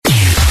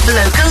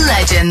Local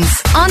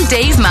Legends on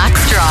Dave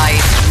Max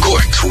Drive.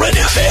 Cork's Red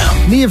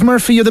FM. Niamh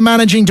Murphy, you're the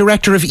Managing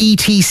Director of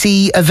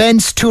ETC,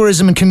 Events,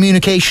 Tourism and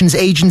Communications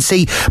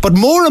Agency. But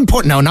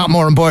not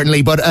more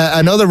importantly, but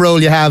another role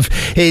you have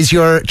is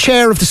you're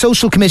Chair of the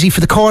Social Committee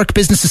for the Cork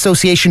Business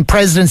Association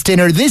President's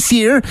Dinner this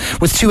year,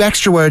 with 2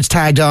 extra words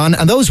tagged on,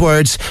 and those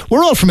words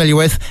we're all familiar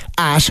with: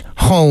 at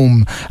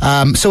home.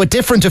 So a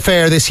different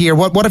affair this year.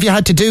 What have you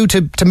had to do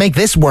to make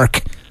this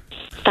work?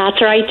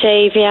 That's right,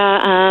 Dave, yeah.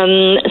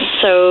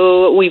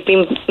 So we've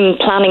been in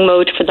planning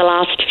mode for the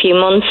last few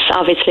months.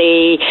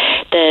 Obviously,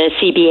 the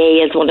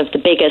CBA is one of the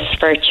biggest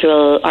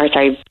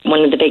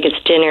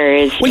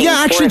dinners. Well,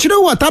 yeah, actually, do you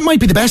know what? That might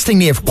be the best thing,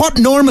 Niamh. What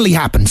normally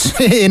happens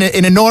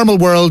in a normal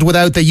world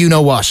without the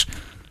you-know-what?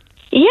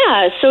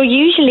 Yeah, so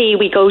usually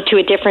we go to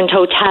a different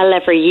hotel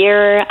every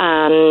year,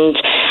 and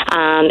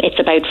it's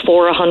about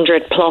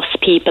 400 plus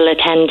people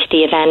attend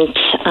the event,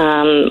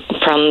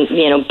 from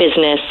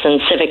business and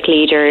civic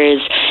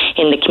leaders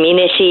in the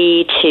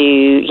community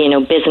to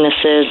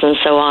businesses and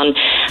so on.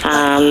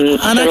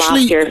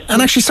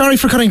 Actually, sorry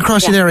for cutting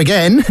across you there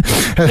again.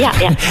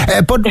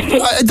 But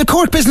the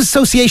Cork Business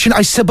Association,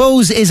 I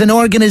suppose, is an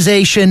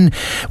organisation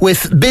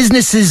with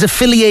businesses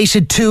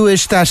affiliated to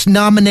it that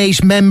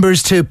nominate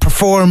members to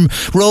perform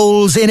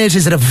roles in it.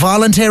 Is it a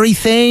voluntary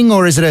thing,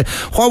 or is it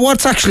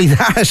what's actually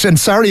that? And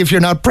sorry if you're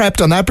not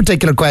prepped on that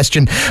particular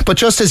question, but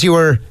just as you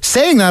were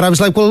saying that, I was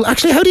like, well,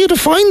 actually, how do you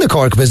define the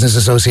Cork Business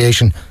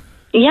Association?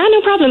 Yeah,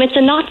 no problem. It's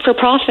a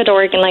not-for-profit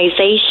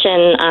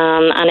organisation,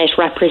 and it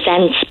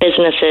represents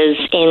businesses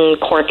in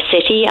Cork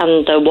City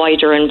and the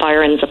wider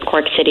environs of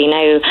Cork City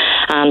now,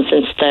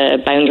 since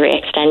the boundary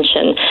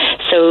extension.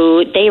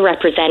 So they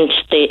represent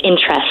the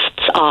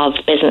interests of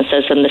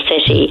businesses in the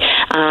city.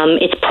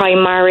 It's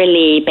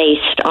primarily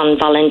based on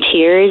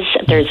volunteers.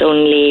 There's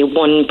only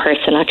one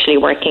person actually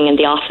working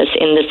in the office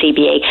in the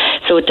CBA,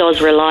 so it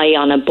does rely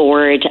on a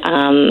board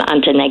and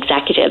an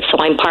executive. So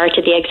I'm part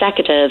of the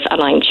executive, and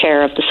I'm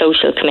chair of the social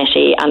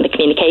committee and the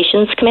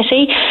communications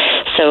committee.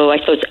 So I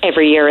suppose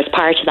every year, as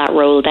part of that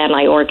role, then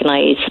I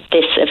organise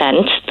this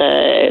event,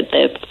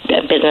 the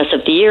Business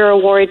of the Year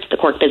Awards, the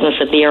Cork Business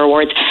of the Year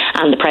Awards,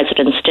 and the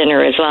President's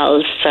Dinner as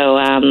well. So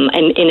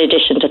in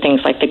addition to things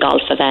like the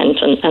golf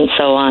event and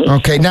so on.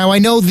 Okay, now I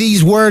know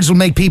these words will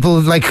make people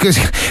like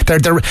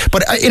but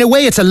in a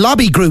way it's a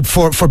lobby group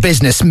for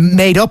business,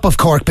 made up of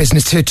Cork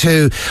business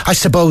to I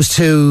suppose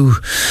to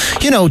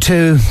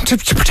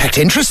protect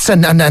interests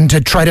and to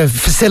try to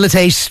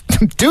facilitate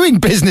doing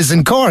business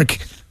in Cork.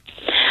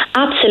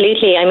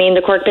 Absolutely. I mean,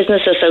 the Cork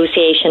Business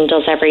Association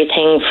does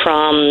everything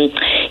from,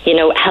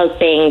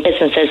 helping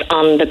businesses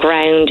on the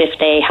ground if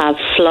they have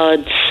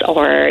floods,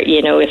 or,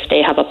 if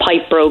they have a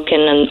pipe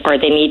broken or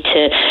they need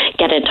to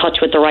get in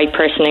touch with the right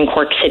person in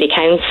Cork City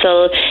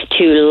Council,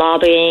 to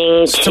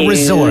lobbying, a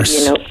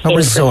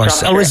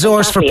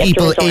resource for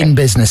people in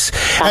business.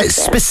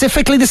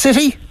 Specifically the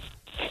city?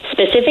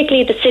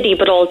 Specifically the city,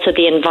 but also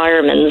the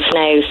environments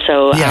now.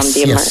 So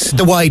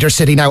the wider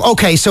city now.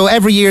 Okay, so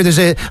every year there's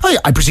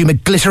I presume a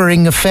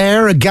glittering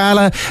affair, a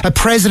gala, a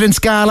President's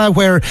Gala,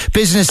 where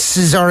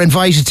businesses are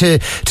invited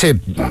to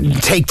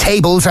take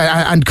tables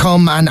and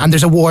come, and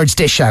there's awards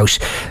dish out.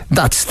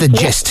 That's the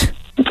gist.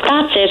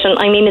 That's it, and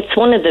I mean, it's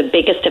one of the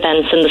biggest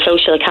events in the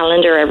social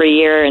calendar every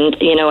year, and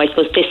I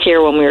suppose this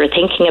year when we were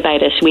thinking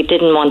about it, we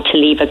didn't want to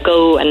leave it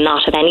go and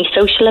not have any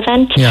social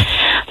event. Yeah.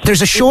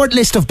 There's a short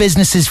list of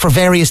businesses for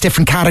various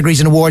different categories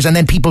and awards, and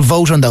then people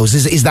vote on those.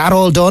 Is that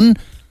all done?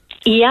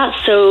 Yeah,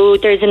 so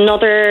there's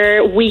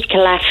another week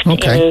left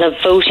in the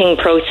voting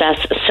process.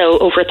 So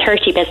over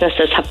 30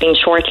 businesses have been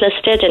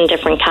shortlisted in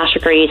different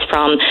categories,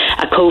 from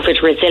a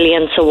COVID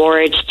Resilience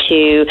Award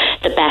to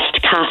the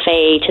best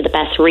cafe to the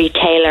best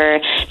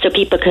retailer. So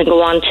people can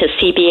go on to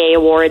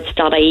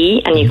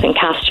cbaawards.ie and you can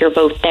cast your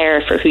vote there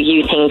for who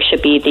you think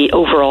should be the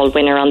overall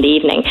winner on the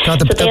evening.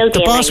 God,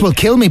 the boss will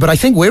kill me, but I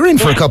think we're in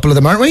for a couple of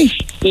them, aren't we?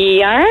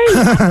 Yeah,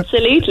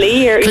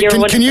 absolutely.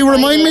 Can you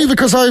remind me,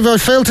 because I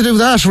failed to do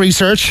that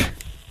research?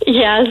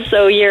 Yeah,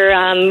 so you're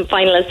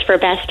finalist for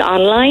Best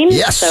Online.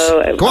 Yes.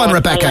 So go on,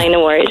 Rebecca. Online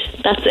Award.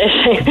 That's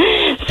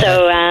it.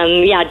 So,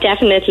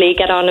 definitely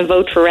get on and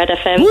vote for Red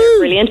FM. Woo! They're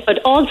brilliant, but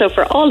also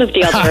for all of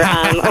the other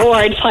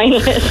award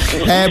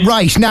finalists.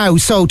 Right, now,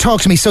 so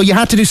talk to me. So you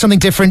had to do something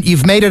different.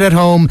 You've made it at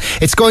home.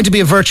 It's going to be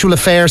a virtual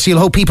affair, so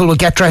you'll hope people will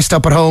get dressed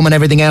up at home and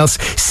everything else.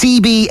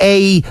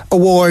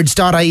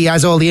 cbaawards.ie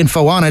has all the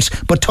info on it.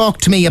 But talk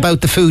to me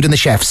about the food and the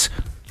chefs.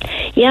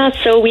 Yeah,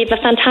 so we have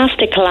a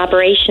fantastic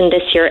collaboration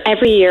this year.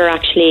 Every year,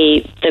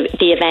 actually,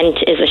 the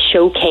event is a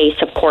showcase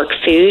of Cork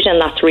food,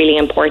 and that's really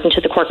important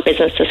to the Cork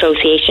Business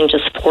Association to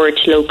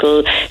support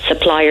local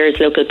suppliers,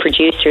 local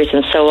producers,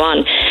 and so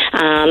on.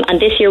 And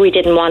this year, we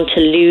didn't want to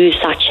lose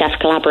that chef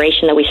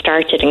collaboration that we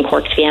started in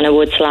Cork's Vienna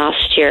Woods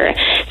last year.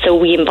 So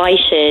we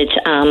invited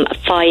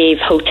 5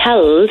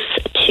 hotels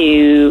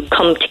to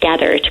come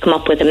together to come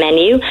up with a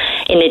menu,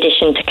 in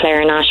addition to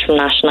Claire Nash from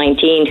Nash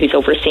 19, who's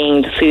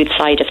overseeing the food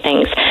side of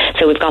things.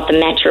 So we've got the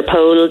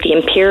Metropole, the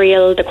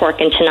Imperial, the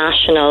Cork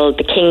International,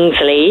 the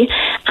Kingsley,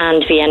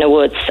 and Vienna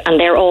Woods, and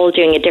they're all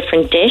doing a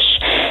different dish.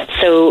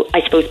 So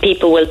I suppose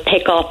people will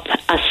pick up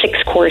a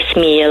 6-course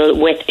meal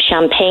with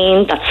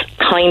champagne that's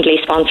kindly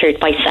sponsored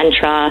by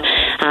Centra,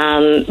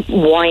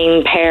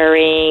 wine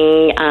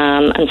pairing,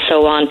 and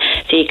so on.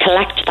 So you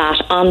collect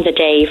that on the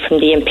day from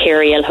the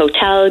Imperial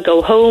Hotel,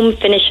 go home,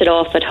 finish it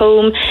off at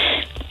home,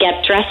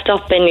 get dressed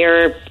up in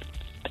your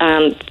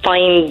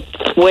fine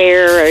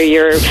wear or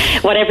your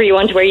whatever you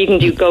want to wear. You can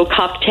go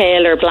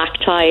cocktail or black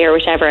tie or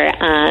whatever,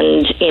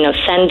 and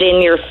send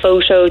in your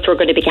photos. We're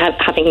going to be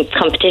having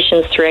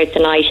competitions throughout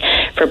the night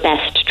for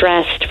best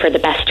dressed, for the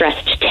best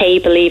dressed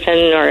table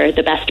even, or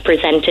the best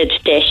presented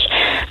dish,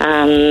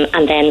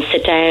 and then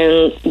sit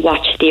down,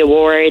 watch the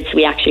awards.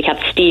 We actually have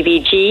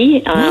Stevie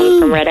G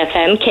from Red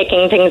FM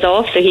kicking things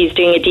off, so he's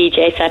doing a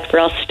DJ set for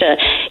us to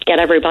get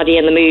everybody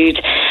in the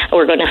mood.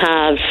 We're going to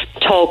have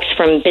talks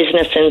from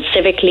business and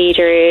civic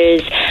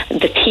leaders.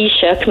 The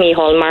Taoiseach,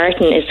 Micheál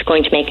Martin, is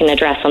going to make an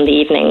address on the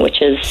evening,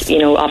 which is,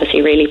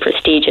 obviously really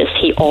prestigious.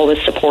 He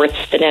always supports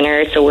the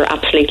dinner, so we're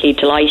absolutely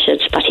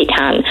delighted that he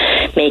can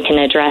make an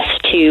address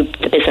to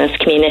the business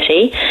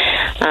community.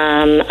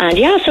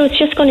 So it's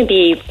just going to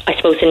be, I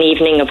suppose, an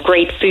evening of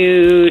great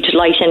food,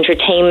 light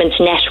entertainment,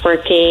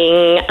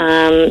 networking,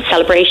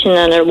 celebration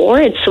and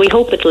awards. So we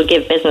hope it will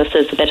give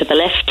businesses a bit of a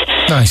lift.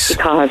 Nice.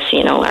 Because,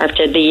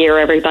 after the year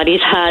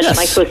everybody's had, yes.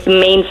 I suppose the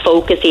main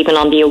focus even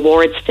on the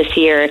awards this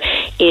year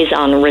is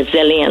on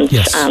resilience,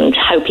 yes, and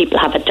how people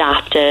have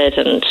adapted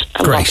and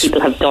what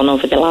people have done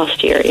over the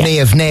last year. Yeah.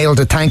 Niamh, nailed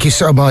it. Thank you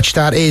so much.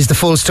 That is the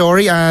full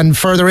story, and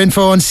further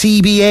info on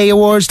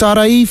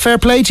cbaawards.ie. Fair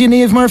play to you,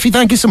 Niamh Murphy.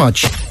 Thank you so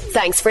much.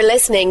 Thanks for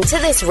listening to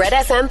this Red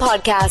FM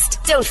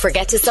podcast. Don't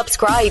forget to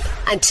subscribe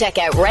and check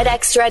out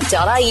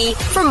redextra.ie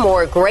for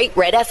more great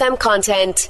Red FM content.